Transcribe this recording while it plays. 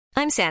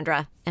I'm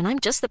Sandra, and I'm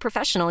just the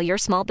professional your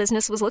small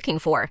business was looking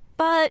for.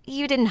 But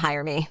you didn't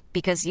hire me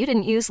because you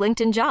didn't use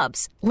LinkedIn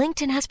Jobs.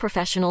 LinkedIn has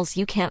professionals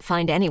you can't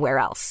find anywhere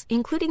else,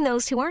 including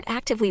those who aren't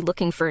actively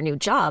looking for a new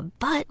job,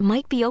 but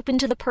might be open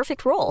to the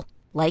perfect role,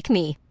 like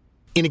me.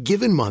 In a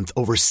given month,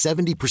 over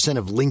 70%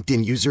 of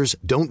LinkedIn users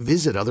don't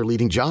visit other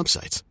leading job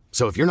sites.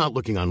 So if you're not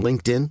looking on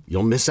LinkedIn,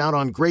 you'll miss out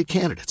on great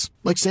candidates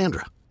like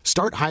Sandra.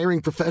 Start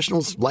hiring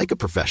professionals like a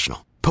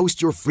professional.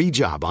 Post your free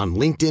job on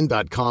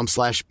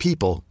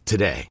linkedin.com/people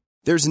today.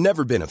 There's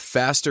never been a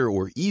faster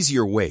or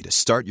easier way to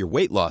start your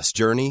weight loss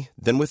journey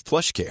than with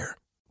PlushCare.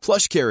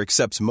 PlushCare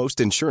accepts most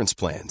insurance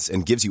plans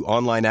and gives you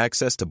online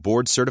access to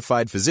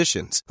board-certified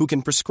physicians who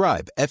can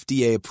prescribe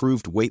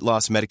FDA-approved weight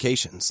loss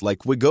medications like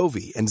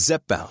Wegovy and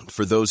Zepbound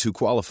for those who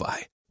qualify.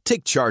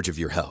 Take charge of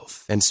your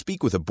health and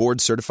speak with a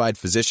board-certified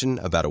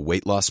physician about a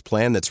weight loss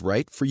plan that's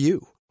right for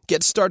you.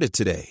 Get started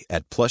today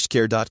at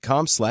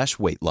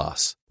plushcare.com/weight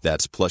loss.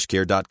 That's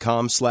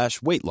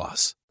plushcare.com/weight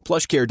loss.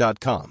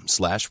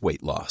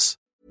 plushcare.com/weight-loss.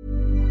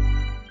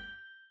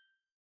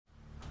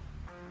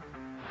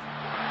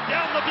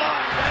 Down the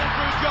blind,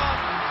 Andrew John.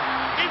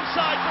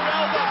 Inside for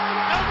Albert.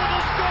 Albert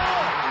will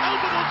score.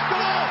 Albert will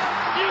score.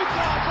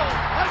 Newcastle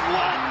have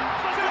won.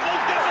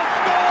 Fiddler's going to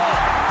score.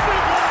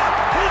 Fiddler,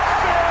 it's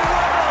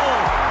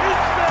farewell.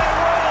 It's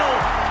farewell.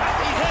 And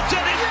he hits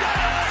it. He's got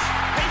it.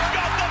 He's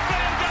got the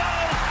field goal.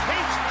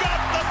 He's got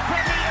the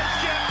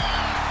premiership.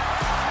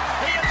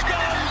 He has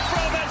gone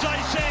from, as I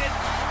said,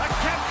 a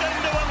captain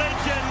to a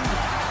legend,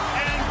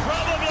 and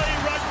probably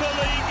rugby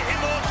league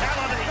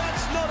immortality.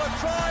 That's not a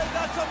try,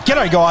 that's a...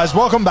 G'day guys,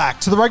 welcome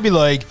back to the Rugby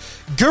League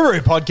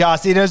Guru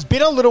podcast. It has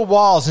been a little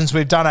while since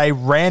we've done a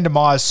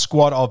randomised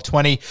squad of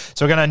 20,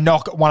 so we're going to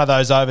knock one of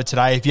those over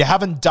today. If you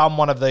haven't done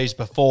one of these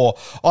before,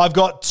 I've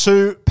got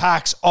 2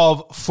 packs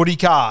of footy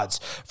cards.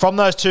 From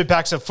those 2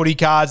 packs of footy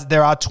cards,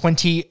 there are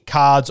 20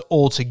 cards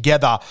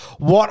altogether.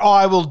 What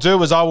I will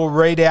do is I will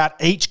read out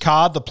each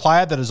card, the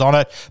player that is on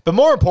it, but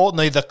more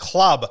importantly, the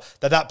club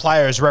that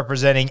player is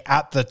representing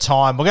at the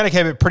time. We're going to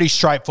keep it pretty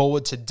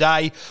straightforward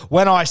today.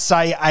 When I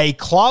say a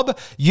club,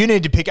 you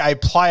need to pick a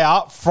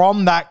player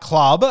from that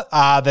club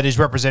that is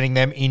representing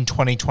them in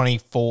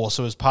 2024.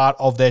 So as part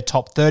of their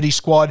top 30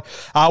 squad,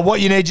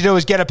 what you need to do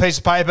is get a piece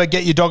of paper,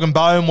 get your dog and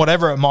bone,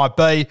 whatever it might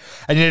be,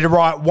 and you need to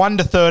write 1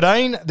 to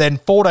 13, then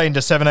 14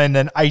 to 17,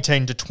 then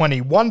 18 to 20.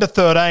 1 to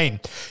 13.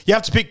 You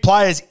have to pick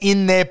players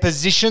in their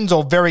positions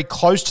or very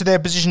close to their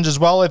positions as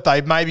well. If they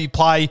maybe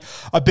play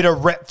a bit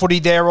of rep footy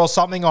there or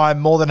something,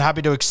 I'm more than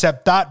happy to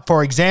accept that.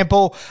 For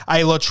example,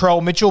 a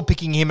Latrell Mitchell,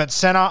 picking him at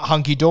centre,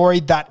 hunky-dory,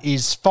 that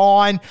is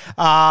fine.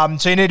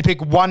 So you need to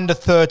pick 1 to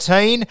 13.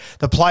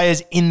 The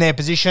players in their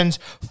positions.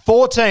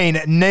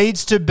 14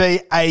 needs to be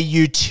a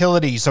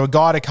utility, so a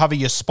guy to cover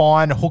your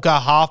spine, hooker,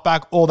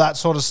 halfback, all that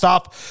sort of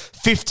stuff.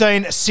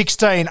 15,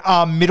 16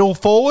 are middle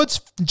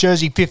forwards.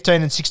 Jersey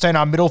 15 and 16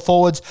 are middle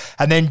forwards,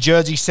 and then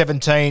jersey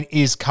 17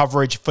 is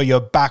coverage for your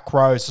back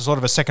row, so sort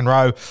of a second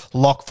row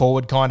lock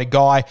forward kind of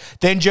guy.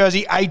 Then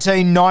jersey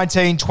 18,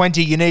 19,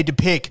 20, you need to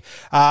pick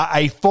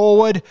a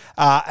forward,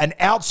 an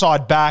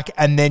outside back,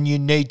 and then you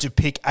need to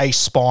pick a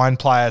spine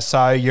player.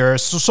 So you're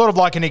sort of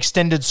like an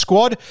extended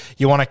squad.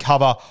 You want to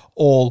cover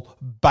all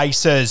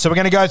bases. So we're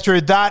going to go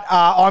through that.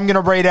 I'm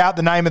going to read out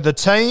the name of the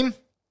team.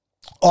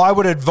 I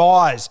would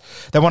advise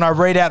that when I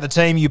read out the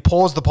team, you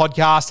pause the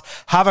podcast,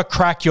 have a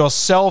crack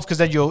yourself, because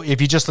then if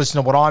you just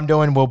listen to what I'm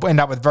doing, we'll end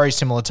up with very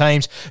similar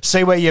teams.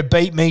 See where you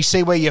beat me,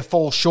 see where you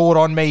fall short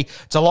on me.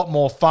 It's a lot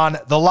more fun.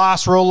 The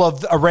last rule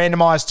of a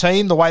randomised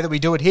team, the way that we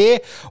do it here,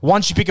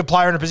 once you pick a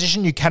player in a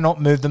position, you cannot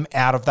move them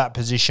out of that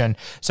position.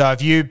 So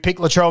if you pick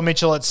Latrell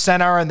Mitchell at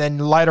centre and then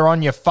later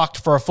on you're fucked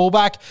for a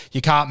fullback, you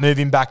can't move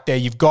him back there.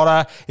 You've got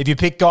to, if you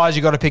pick guys,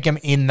 you've got to pick them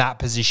in that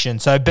position.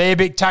 So be a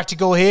bit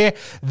tactical here.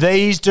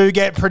 These do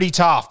get pretty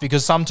tough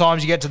because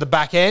sometimes you get to the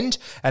back end,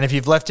 and if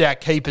you've left out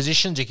key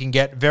positions, it can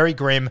get very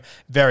grim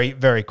very,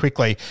 very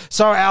quickly.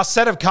 So our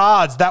set of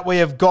cards that we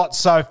have got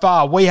so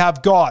far, we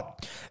have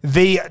got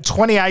the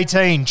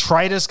 2018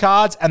 Traders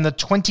cards and the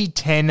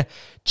 2010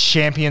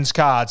 Champions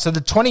cards. So the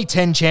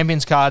 2010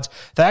 Champions cards,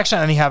 they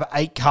actually only have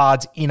 8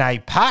 cards in a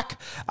pack.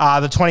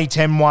 The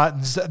 2010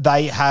 ones,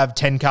 they have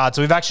 10 cards.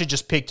 So we've actually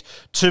just picked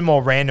 2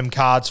 more random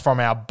cards from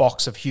our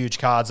box of huge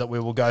cards that we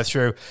will go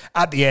through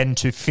at the end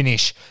to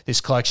finish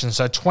this collection.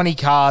 So 20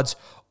 cards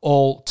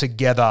all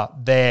together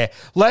there.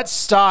 Let's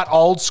start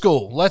old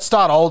school. Let's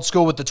start old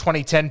school with the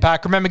 2010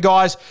 pack. Remember,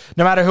 guys,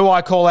 no matter who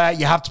I call out,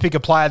 you have to pick a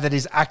player that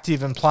is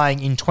active and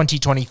playing in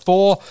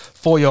 2024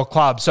 for your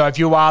club. So if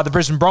you are the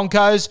Brisbane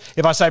Broncos,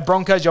 if I say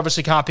Broncos, you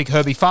obviously can't pick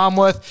Herbie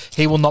Farnworth.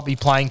 He will not be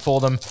playing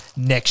for them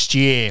next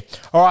year.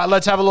 All right,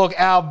 let's have a look.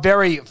 Our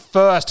very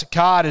first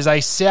card is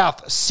a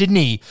South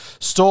Sydney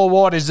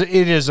stalwart. It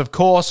is, of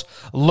course,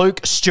 Luke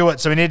Stewart.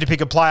 So we need to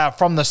pick a player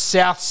from the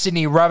South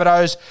Sydney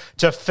Rabbitohs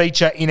to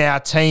feature in our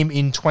team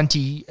in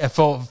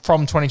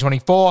from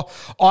 2024.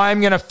 I'm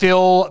going to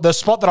fill the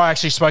spot that I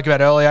actually spoke about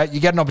earlier. You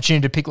get an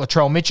opportunity to pick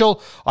Latrell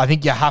Mitchell. I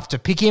think you have to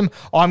pick him.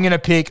 I'm going to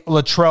pick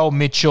Latrell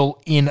Mitchell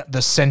Mitchell in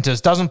the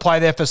centres. Doesn't play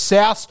there for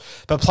Souths,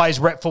 but plays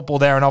rep football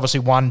there and obviously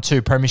won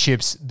 2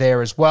 premierships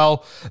there as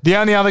well. The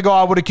only other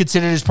guy I would have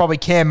considered is probably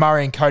Cam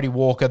Murray and Cody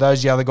Walker. Those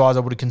are the other guys I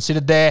would have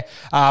considered there,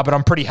 but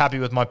I'm pretty happy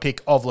with my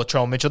pick of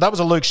Latrell Mitchell. That was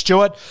a Luke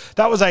Stewart.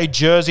 That was a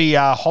jersey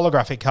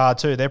holographic card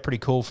too. They're pretty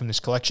cool from this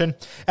collection.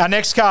 Our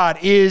next card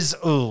is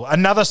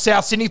another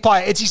South Sydney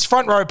player. It's his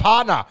front row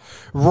partner,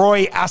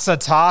 Roy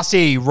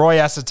Asatasi.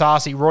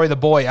 Roy the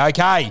boy.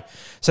 Okay,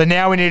 so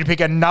now we need to pick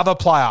another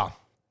player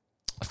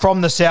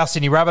from the South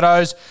Sydney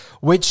Rabbitohs.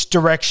 Which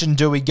direction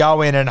do we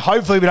go in? And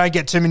hopefully we don't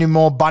get too many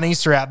more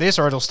bunnies throughout this,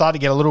 or it'll start to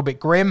get a little bit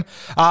grim.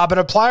 But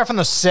a player from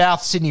the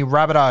South Sydney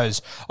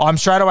Rabbitohs, I'm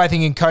straight away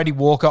thinking Cody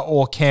Walker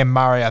or Cam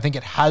Murray. I think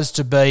it has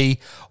to be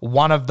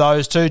one of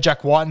those two.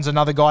 Jack Whiten's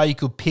another guy you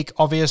could pick,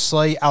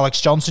 obviously. Alex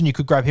Johnson, you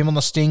could grab him on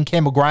the sting.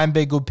 Campbell Graham,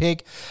 be a good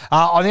pick.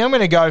 I think I'm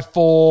going to go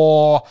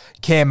for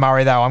Cam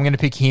Murray, though. I'm going to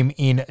pick him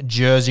in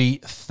jersey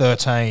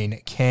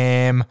 13.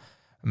 Cam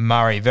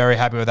Murray, very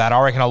happy with that.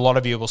 I reckon a lot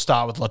of you will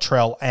start with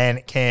Latrell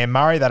and Cam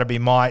Murray. That'll be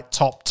my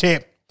top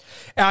tip.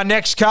 Our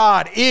next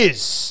card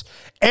is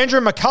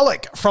Andrew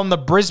McCulloch from the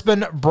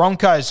Brisbane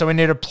Broncos. So we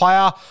need a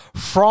player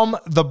from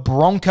the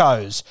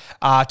Broncos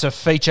to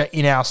feature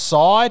in our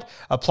side.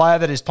 A player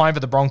that is playing for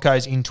the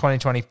Broncos in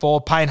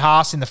 2024. Payne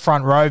Haas in the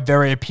front row,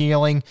 very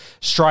appealing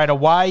straight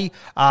away.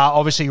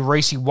 Obviously,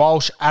 Reece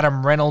Walsh,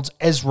 Adam Reynolds,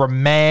 Ezra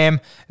Mam,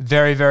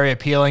 very, very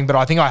appealing. But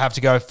I think I have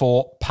to go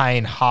for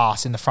Payne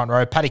Haas in the front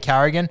row. Paddy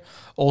Carrigan,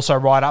 also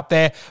right up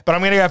there. But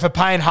I'm going to go for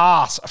Payne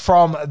Haas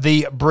from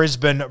the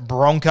Brisbane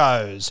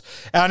Broncos.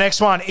 Our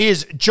next one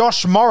is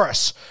Josh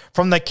Morris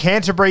from the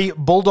Canterbury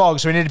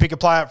Bulldogs. So we need to pick a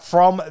player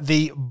from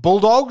the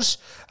Bulldogs.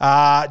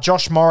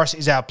 Josh Morris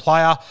is our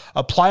player.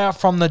 A player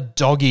from the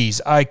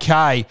Doggies.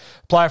 Okay,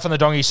 player from the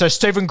Doggies. So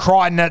Stephen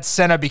Crichton at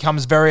centre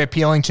becomes very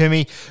appealing to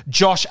me.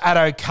 Josh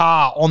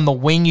Addo-Carr on the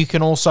wing you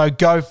can also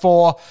go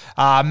for.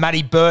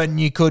 Matty Burton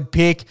you could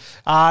pick.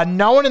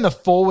 No one in the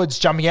forwards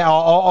jumping out.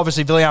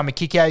 Obviously, Viliame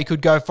Mikikau you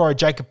could go for.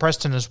 Jacob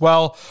Preston as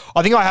well.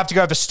 I think I have to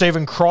go for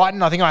Stephen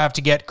Crichton. I think I have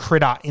to get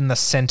Critter in the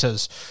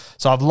centres.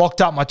 So I've locked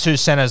up my 2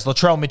 centres,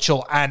 Latrell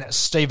Mitchell and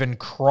Stephen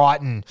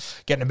Crichton.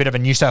 Getting a bit of a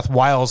New South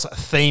Wales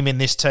theme in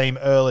this team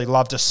early.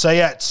 Love to see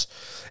it.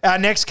 Our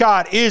next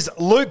card is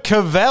Luke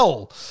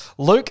Cavell.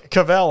 Luke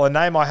Cavell, a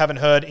name I haven't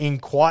heard in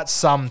quite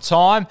some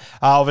time.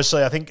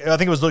 Obviously, I think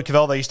it was Luke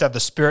Cavell that used to have the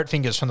spirit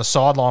fingers from the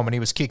sideline when he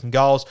was kicking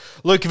goals.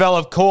 Luke Cavell,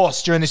 of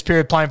course, during this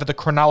period playing for the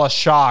Cronulla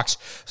Sharks.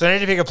 So I need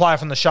to pick a player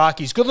from the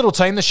Sharkies. Good little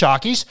team, the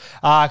Sharkies,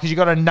 because you've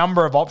got a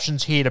number of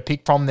options here to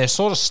pick from. They're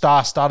sort of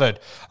star-studded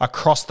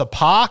across the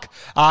park.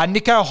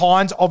 Nico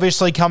Hines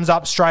obviously comes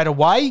up straight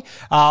away.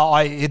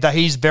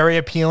 He's very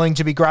appealing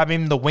to be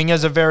grabbing. The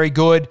wingers are very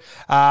good.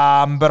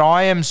 But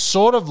I am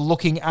sort of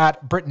looking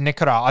at Britton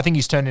Nikora. I think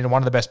he's turned into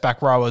one of the best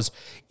back rowers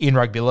in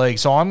rugby league.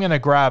 So I'm going to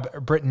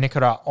grab Britton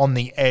Nikora on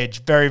the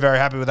edge. Very, very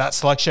happy with that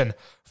selection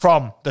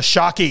from the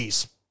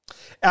Sharkies.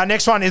 Our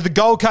next one is the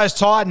Gold Coast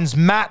Titans,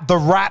 Matt the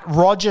Rat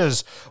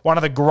Rogers, one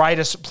of the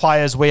greatest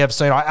players we have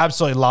seen. I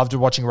absolutely loved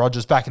watching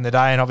Rogers back in the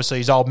day, and obviously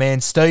his old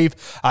man Steve,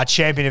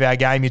 champion of our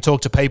game. You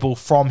talk to people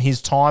from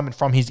his time and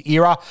from his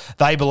era,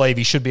 they believe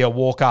he should be a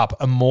walk-up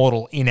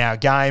immortal in our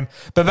game.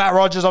 But Matt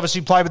Rogers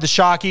obviously played with the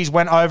Sharkies,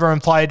 went over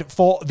and played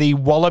for the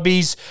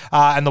Wallabies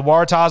and the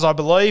Waratahs, I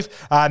believe,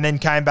 and then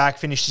came back,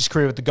 finished his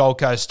career with the Gold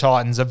Coast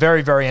Titans. A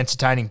very, very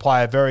entertaining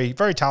player, very,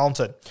 very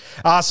talented.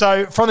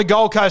 So from the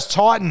Gold Coast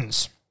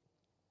Titans,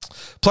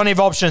 plenty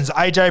of options.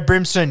 AJ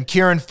Brimson,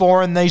 Kieran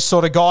Foran, these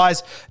sort of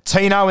guys.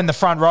 Tino in the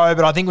front row,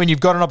 but I think when you've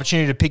got an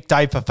opportunity to pick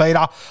Dave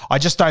Fafita, I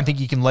just don't think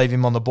you can leave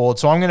him on the board.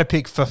 So I'm going to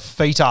pick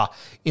Fafita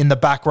in the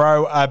back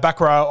row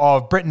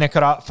of Britton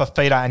Nikora,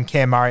 Fafita, and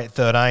Cam Murray at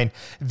 13.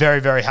 Very,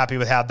 very happy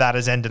with how that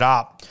has ended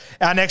up.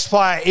 Our next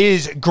player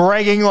is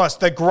Greg Inglis,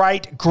 the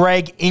great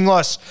Greg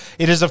Inglis.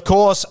 It is, of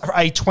course,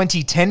 a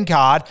 2010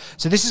 card.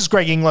 So this is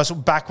Greg Inglis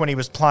back when he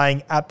was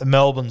playing at the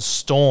Melbourne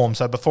Storm.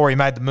 So before he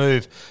made the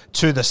move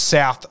to the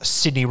South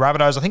Sydney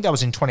Rabbitohs. I think that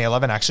was in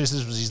 2011, actually. So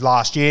this was his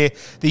last year.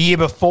 The year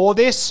before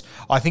this,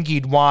 I think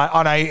he'd won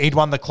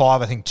the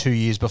Clive, I think 2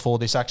 years before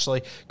this,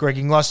 actually, Greg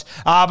Inglis.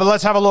 But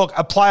let's have a look.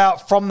 A player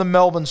from the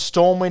Melbourne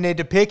Storm we need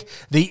to pick.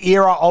 The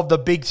era of the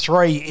big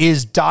three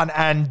is done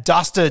and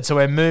dusted, so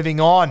we're moving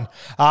on.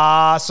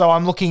 So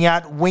I'm looking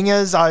at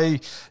wingers.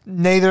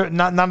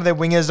 None of their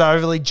wingers are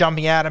overly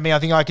jumping out at me. I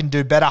think I can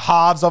do better.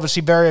 Halves,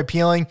 obviously very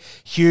appealing.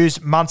 Hughes,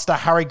 Munster,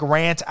 Harry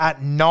Grant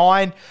at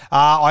 9.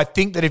 I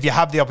think that if you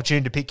have the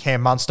opportunity to pick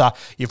Cam Munster,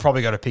 you've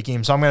probably got to pick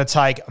him. So I'm going to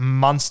take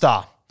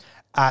Munster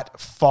at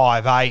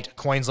 5'8",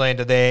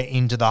 Queenslander there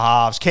into the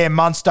halves. Cam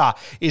Munster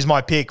is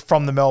my pick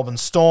from the Melbourne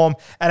Storm.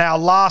 And our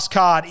last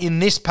card in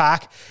this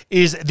pack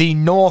is the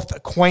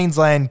North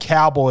Queensland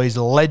Cowboys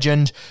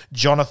legend,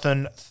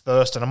 Jonathan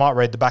Thurston. I might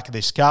read the back of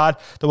this card.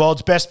 The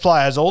world's best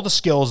player has all the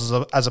skills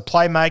as a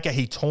playmaker.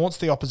 He taunts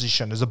the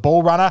opposition. As a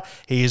ball runner,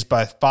 he is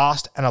both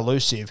fast and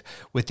elusive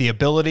with the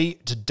ability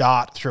to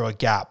dart through a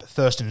gap.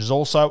 Thurston is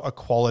also a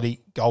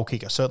quality goal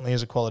kicker. Certainly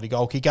is a quality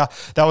goal kicker.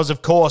 That was,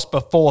 of course,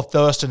 before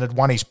Thurston had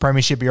won his premiership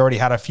premiership. He already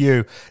had a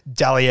few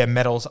Dahlia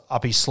medals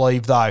up his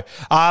sleeve, though.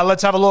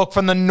 Let's have a look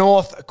from the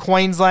North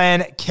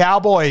Queensland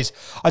Cowboys.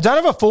 I don't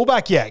have a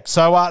fullback yet,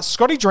 so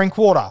Scotty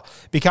Drinkwater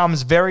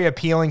becomes very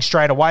appealing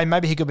straight away.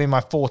 Maybe he could be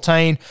my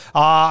 14.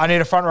 I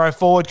need a front row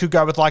forward. Could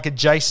go with like a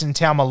Jason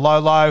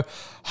Taumalolo.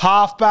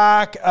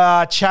 Halfback,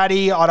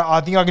 Chaddy.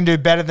 I think I can do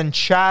better than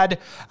Chad.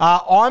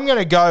 I'm going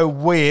to go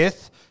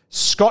with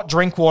Scott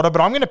Drinkwater,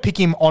 but I'm going to pick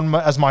him on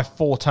as my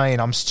 14.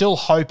 I'm still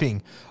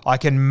hoping I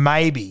can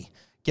maybe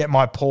get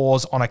my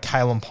paws on a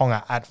Kalen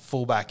Ponga at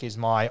fullback is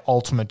my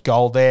ultimate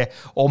goal there.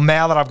 Or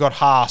now that I've got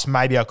Haas,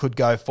 maybe I could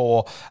go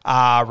for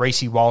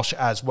Reece Walsh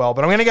as well.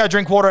 But I'm going to go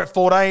Drinkwater at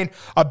 14.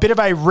 A bit of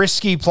a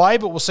risky play,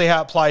 but we'll see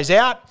how it plays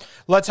out.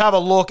 Let's have a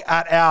look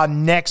at our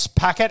next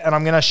packet, and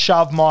I'm going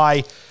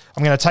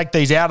to take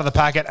these out of the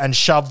packet and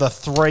shove the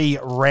 3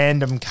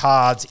 random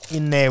cards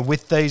in there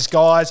with these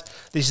guys.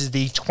 This is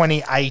the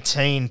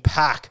 2018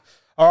 pack.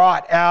 All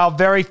right, our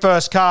very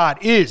first card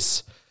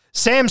is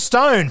Sam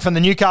Stone from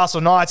the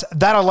Newcastle Knights.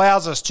 That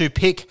allows us to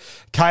pick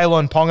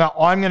Kalen Ponga.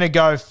 I'm going to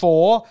go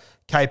for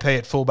KP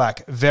at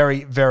fullback.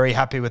 Very, very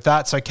happy with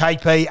that. So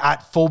KP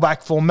at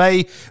fullback for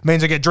me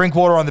means I get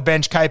Drinkwater on the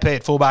bench, KP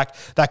at fullback.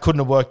 That couldn't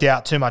have worked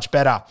out too much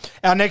better.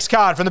 Our next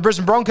card from the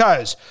Brisbane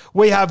Broncos,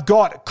 we have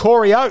got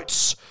Corey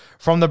Oates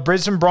from the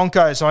Brisbane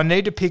Broncos. So I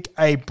need to pick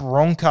a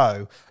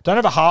Bronco. Don't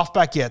have a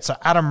halfback yet, so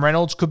Adam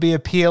Reynolds could be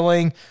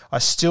appealing. I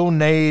still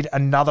need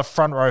another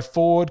front row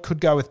forward. Could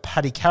go with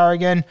Paddy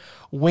Carrigan.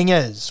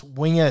 Wingers.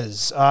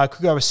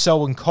 Could go with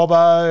Selwyn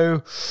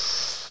Cobbo.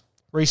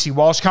 Reece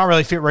Walsh. Can't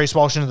really fit Reece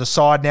Walsh into the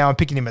side now. I'm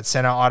picking him at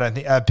centre. I don't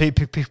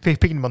think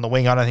picking him on the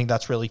wing. I don't think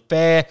that's really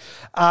fair.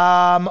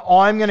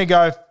 I'm going to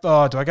go.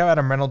 Do I go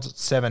Adam Reynolds at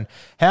 7?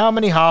 How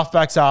many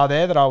halfbacks are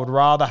there that I would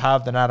rather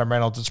have than Adam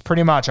Reynolds? It's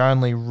pretty much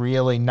only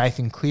really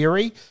Nathan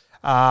Cleary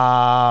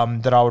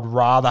that I would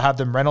rather have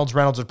than Reynolds.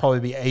 Reynolds would probably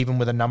be even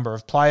with a number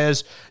of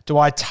players. Do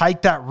I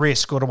take that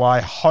risk, or do I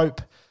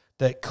hope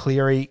that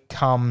Cleary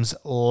comes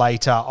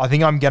later? I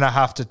think I'm going to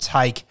have to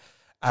take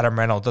Adam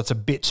Reynolds. That's a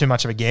bit too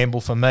much of a gamble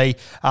for me.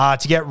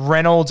 To get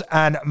Reynolds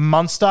and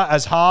Munster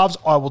as halves,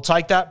 I will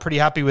take that. Pretty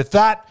happy with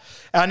that.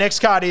 Our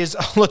next card is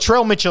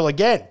Latrell Mitchell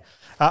again.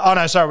 We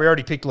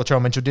already picked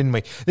Latrell Mitchell, didn't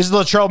we? This is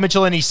Latrell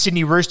Mitchell in his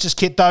Sydney Roosters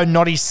kit, though,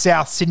 not his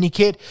South Sydney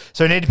kit.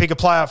 So we need to pick a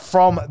player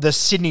from the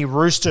Sydney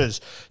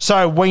Roosters.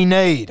 So we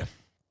need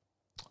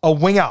a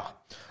winger,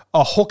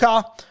 a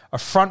hooker, a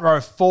front row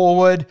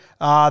forward.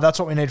 That's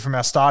what we need from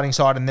our starting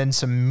side, and then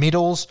some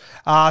middles.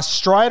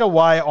 Straight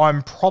away,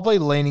 I'm probably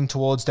leaning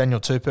towards Daniel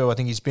Tupou. I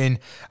think he's been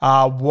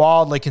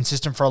wildly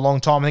consistent for a long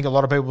time. I think a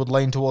lot of people would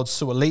lean towards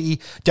Suoli'i.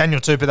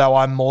 Daniel Tupou, though,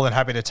 I'm more than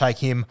happy to take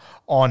him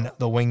on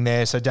the wing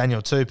there. So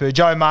Daniel Tupou.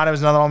 Joe Manu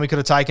was another one we could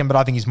have taken, but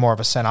I think he's more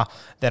of a centre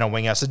than a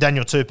winger. So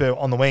Daniel Tupou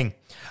on the wing.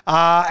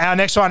 Our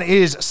next one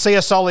is Sia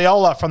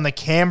Soliola from the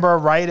Canberra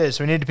Raiders.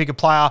 We need to pick a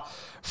player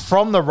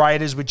from the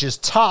Raiders, which is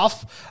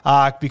tough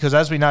because,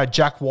 as we know,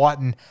 Jack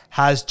Whiten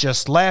has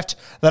just left.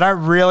 They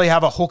don't really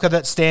have a hooker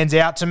that stands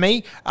out to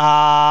me.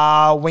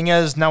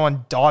 Wingers, no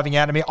one diving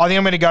out at me. I think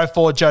I'm going to go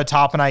for Joe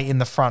Tarpanay in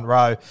the front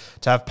row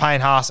to have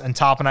Payne Haas and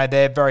Tarpanay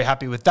there. Very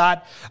happy with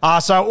that.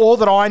 So all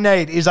that I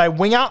need is a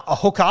winger, a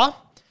hooker,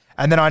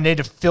 and then I need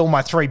to fill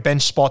my 3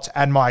 bench spots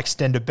and my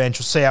extended bench.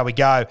 We'll see how we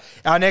go.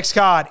 Our next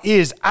card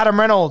is Adam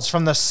Reynolds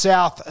from the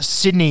South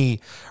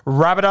Sydney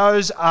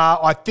Rabbitohs.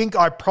 I think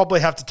I probably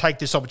have to take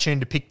this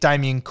opportunity to pick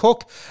Damien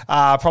Cook,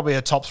 probably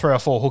a top 3 or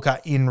 4 hooker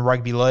in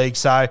rugby league.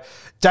 So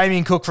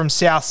Damien Cook from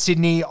South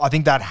Sydney, I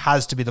think that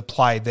has to be the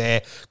play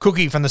there.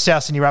 Cookie from the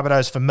South Sydney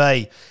Rabbitohs for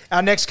me.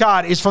 Our next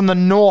card is from the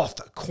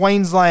North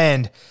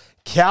Queensland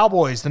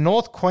Cowboys. The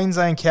North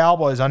Queensland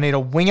Cowboys, I need a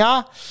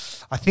winger.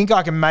 I think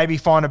I can maybe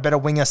find a better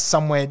winger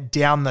somewhere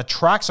down the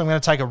track, so I'm going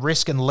to take a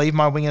risk and leave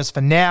my wingers for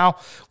now,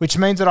 which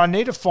means that I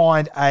need to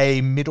find a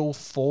middle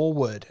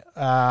forward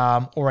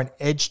or an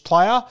edge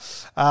player.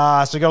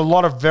 So we've got a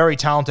lot of very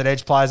talented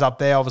edge players up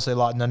there, obviously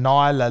like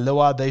Nanai,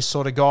 Lalua, these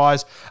sort of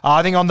guys.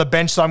 I think on the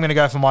bench, so I'm going to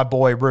go for my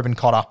boy, Ruben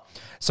Cotter.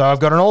 So I've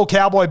got an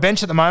all-Cowboy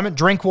bench at the moment,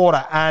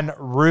 Drinkwater and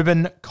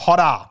Ruben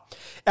Cotter.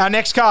 Our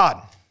next card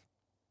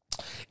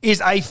is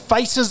a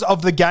Faces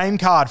of the Game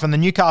card from the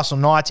Newcastle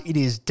Knights. It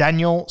is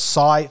Daniel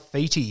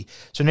Saifiti.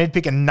 So I need to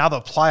pick another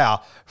player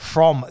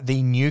from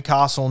the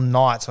Newcastle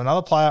Knights. So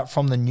another player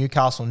from the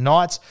Newcastle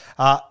Knights.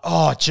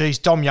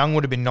 Dom Young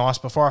would have been nice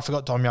before. I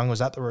forgot Dom Young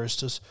was at the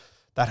Roosters.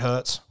 That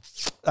hurts.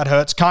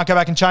 Can't go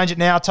back and change it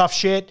now. Tough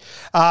shit.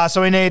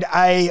 So we need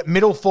a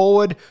middle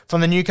forward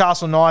from the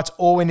Newcastle Knights,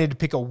 or we need to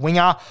pick a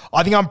winger.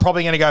 I think I'm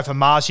probably going to go for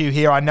Marsu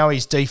here. I know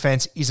his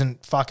defense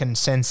isn't fucking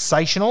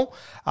sensational,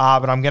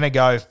 but I'm going to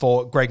go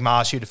for Greg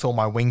Marsu to fill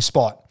my wing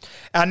spot.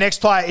 Our next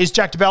player is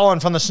Jack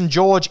DeBellin from the St.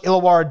 George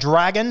Illawarra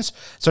Dragons.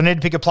 So I need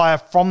to pick a player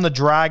from the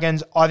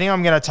Dragons. I think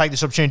I'm going to take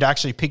this opportunity to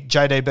actually pick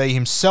JDB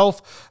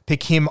himself,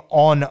 pick him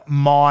on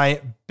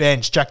my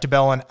bench. Jack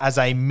DeBellin as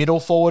a middle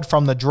forward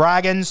from the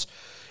Dragons.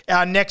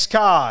 Our next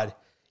card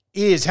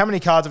is, how many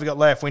cards have we got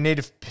left? We need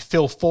to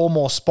fill 4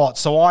 more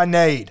spots. So I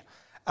need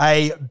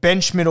a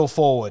bench middle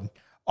forward,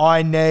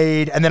 I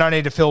need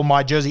to fill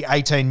my jersey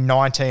 18,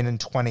 19, and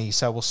 20.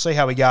 So we'll see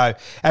how we go.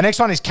 Our next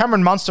one is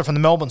Cameron Munster from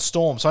the Melbourne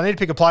Storm. So I need to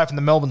pick a player from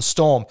the Melbourne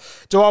Storm.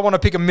 Do I want to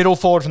pick a middle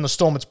forward from the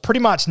Storm? It's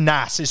pretty much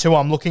Nas is who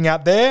I'm looking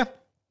at there.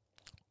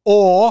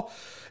 Or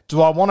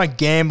do I want to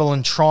gamble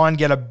and try and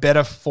get a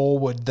better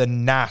forward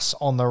than Nas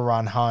on the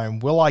run home?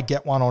 Will I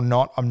get one or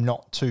not? I'm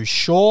not too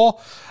sure.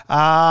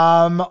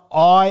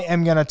 I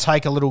am going to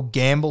take a little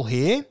gamble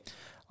here.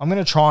 I'm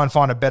going to try and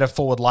find a better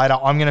forward later.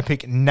 I'm going to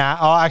pick I'm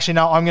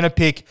going to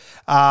pick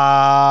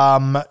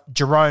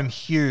Jerome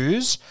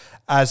Hughes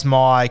as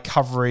my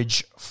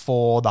coverage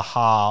for the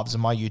halves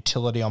and my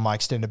utility on my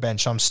extended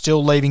bench. So I'm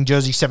still leaving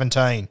jersey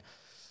 17.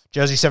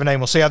 Jersey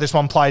 17. We'll see how this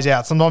one plays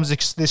out. Sometimes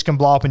this can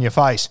blow up in your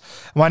face.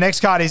 My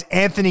next card is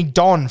Anthony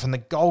Don from the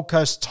Gold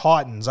Coast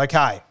Titans.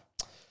 Okay.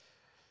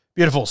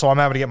 Beautiful. So I'm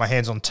able to get my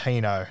hands on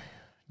Tino.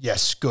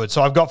 Yes, good.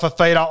 So I've got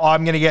Fafita.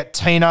 I'm going to get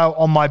Tino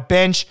on my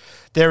bench.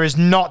 There is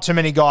not too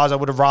many guys I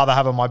would have rather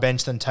have on my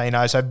bench than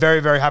Tino. So very,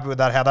 very happy with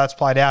that, how that's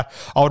played out.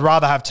 I would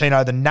rather have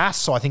Tino than Nas,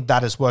 so I think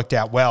that has worked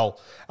out well.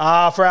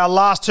 For our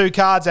last two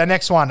cards, our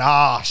next one.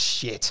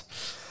 Shit.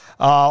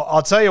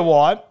 I'll tell you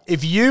what.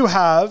 If you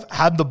have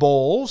had the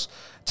balls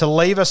to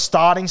leave a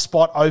starting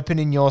spot open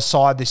in your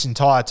side this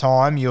entire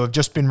time, you have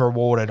just been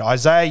rewarded.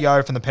 Isaiah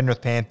Yeo from the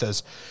Penrith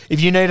Panthers.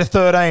 If you need a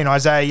 13,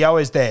 Isaiah Yeo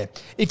is there.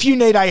 If you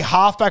need a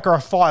halfback or a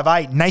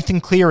 5'8", Nathan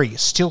Cleary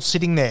is still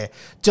sitting there.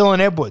 Dylan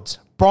Edwards,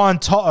 Brian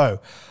To'o,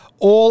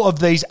 all of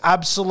these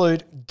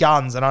absolute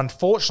guns. And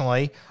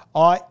unfortunately,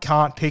 I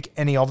can't pick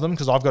any of them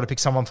because I've got to pick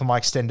someone for my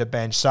extended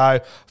bench.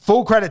 So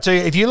full credit to you.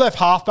 If you left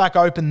halfback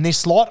open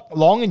this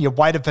long and you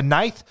waited for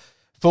Nath,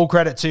 full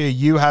credit to you.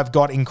 You have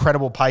got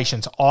incredible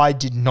patience. I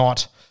did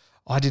not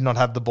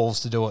have the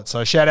balls to do it.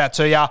 So shout out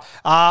to you.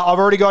 I've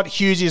already got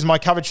Hughesy as my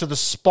coverage for the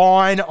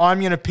spine. I'm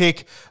going to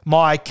pick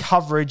my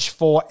coverage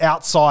for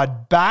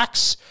outside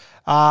backs.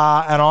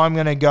 And I'm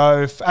going to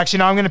go...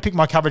 I'm going to pick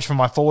my coverage for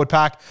my forward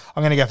pack.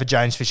 I'm going to go for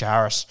James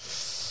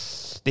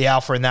Fisher-Harris, the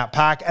alpha in that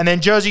pack. And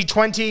then jersey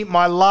 20,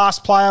 my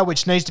last player,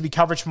 which needs to be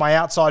coverage for my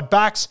outside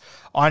backs.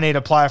 I need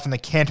a player from the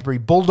Canterbury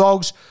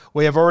Bulldogs.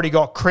 We have already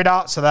got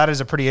Critter, so that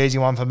is a pretty easy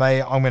one for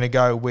me. I'm going to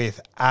go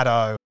with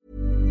Addo.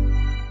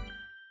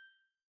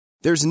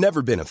 There's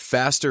never been a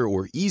faster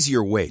or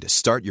easier way to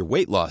start your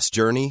weight loss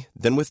journey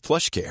than with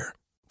PlushCare.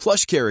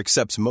 PlushCare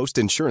accepts most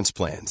insurance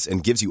plans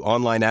and gives you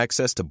online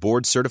access to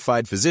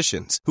board-certified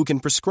physicians who can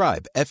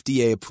prescribe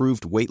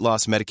FDA-approved weight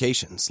loss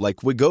medications like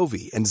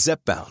Wegovy and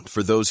Zepbound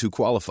for those who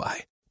qualify.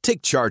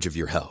 Take charge of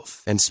your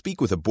health and speak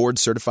with a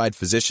board-certified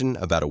physician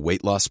about a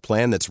weight loss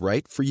plan that's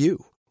right for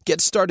you. Get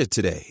started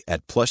today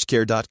at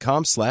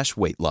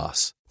plushcare.com/weight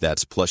loss.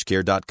 That's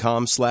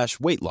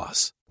plushcare.com/weight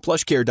loss.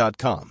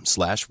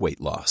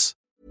 plushcare.com/weight loss.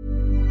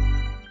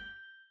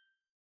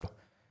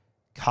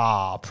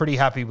 Pretty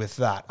happy with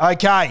that.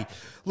 Okay,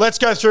 let's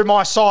go through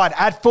my side.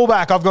 At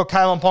fullback, I've got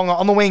Kalen Ponga.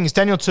 On the wings,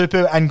 Daniel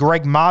Tupou and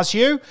Greg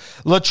Marzhew.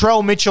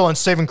 Latrell Mitchell and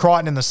Stephen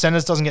Crichton in the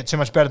centres. Doesn't get too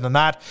much better than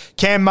that.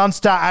 Cam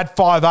Munster at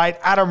 5'8".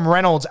 Adam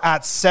Reynolds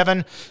at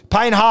 7.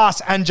 Payne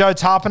Haas and Joe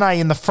Tarpanay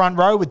in the front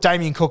row with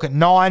Damien Cook at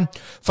 9.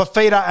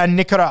 Fafita and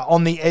Nikora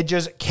on the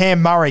edges.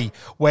 Cam Murray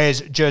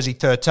wears jersey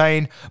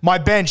 13. My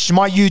bench,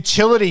 my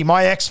utility,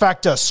 my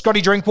X-Factor,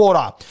 Scotty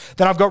Drinkwater.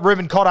 Then I've got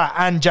Ruben Cotter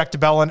and Jack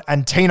DeBellin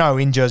and Tino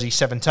in jersey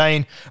 17.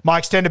 My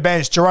extended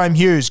bench, Jerome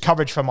Hughes,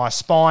 coverage for my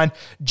spine.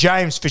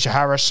 James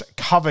Fisher-Harris,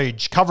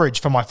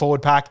 coverage for my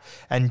forward pack.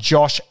 And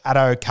Josh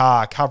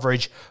Addo-Carr,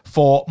 coverage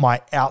for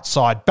my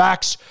outside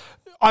backs.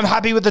 I'm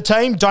happy with the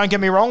team, don't get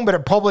me wrong, but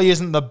it probably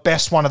isn't the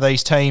best one of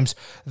these teams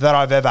that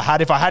I've ever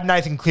had. If I had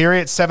Nathan Cleary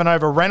at 7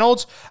 over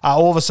Reynolds,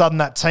 all of a sudden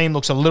that team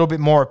looks a little bit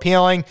more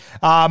appealing.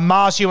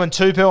 Marzhew and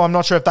Tupou, I'm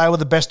not sure if they were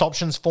the best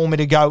options for me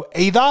to go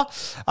either.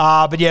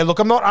 But yeah, look,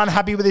 I'm not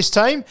unhappy with this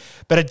team,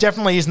 but it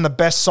definitely isn't the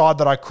best side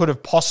that I could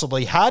have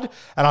possibly had.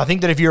 And I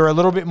think that if you're a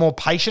little bit more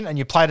patient and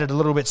you played it a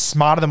little bit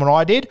smarter than what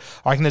I did,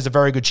 I think there's a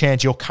very good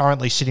chance you're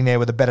currently sitting there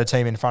with a better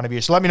team in front of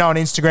you. So let me know on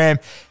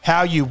Instagram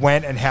how you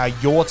went and how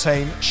your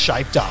team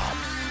shaped up.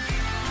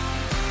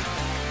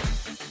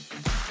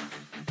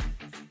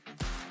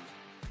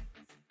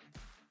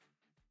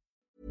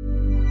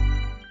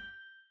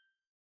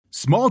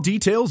 Small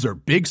details are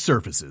big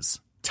surfaces.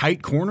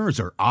 Tight corners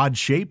are odd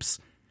shapes.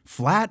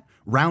 Flat,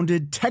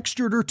 rounded,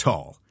 textured, or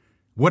tall.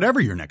 Whatever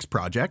your next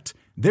project,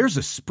 there's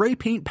a spray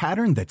paint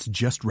pattern that's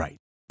just right.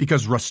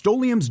 Because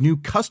Rust-Oleum's new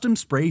Custom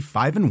Spray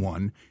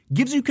 5-in-1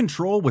 gives you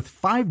control with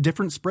 5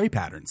 different spray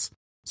patterns.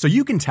 So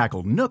you can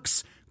tackle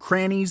nooks,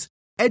 crannies,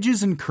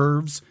 edges, and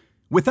curves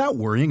without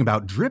worrying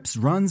about drips,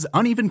 runs,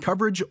 uneven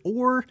coverage,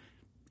 or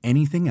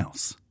anything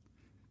else.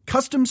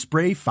 Custom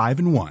Spray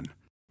 5-in-1.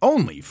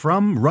 Only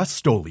from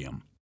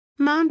Rust-Oleum.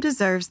 Mom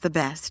deserves the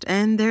best,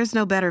 and there's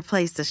no better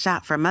place to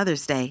shop for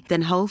Mother's Day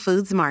than Whole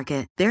Foods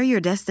Market. They're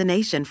your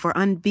destination for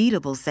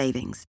unbeatable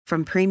savings,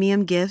 from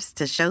premium gifts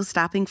to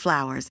show-stopping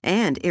flowers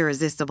and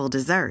irresistible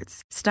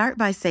desserts. Start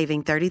by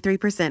saving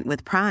 33%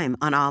 with Prime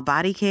on all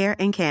body care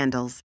and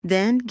candles.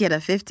 Then get a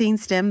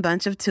 15-stem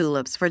bunch of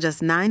tulips for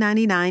just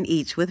 $9.99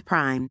 each with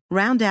Prime.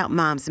 Round out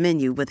Mom's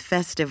menu with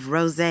festive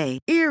rosé,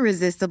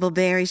 irresistible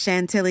berry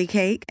chantilly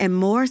cake, and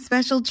more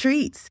special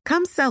treats.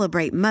 Come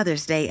celebrate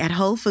Mother's Day at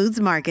Whole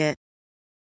Foods Market.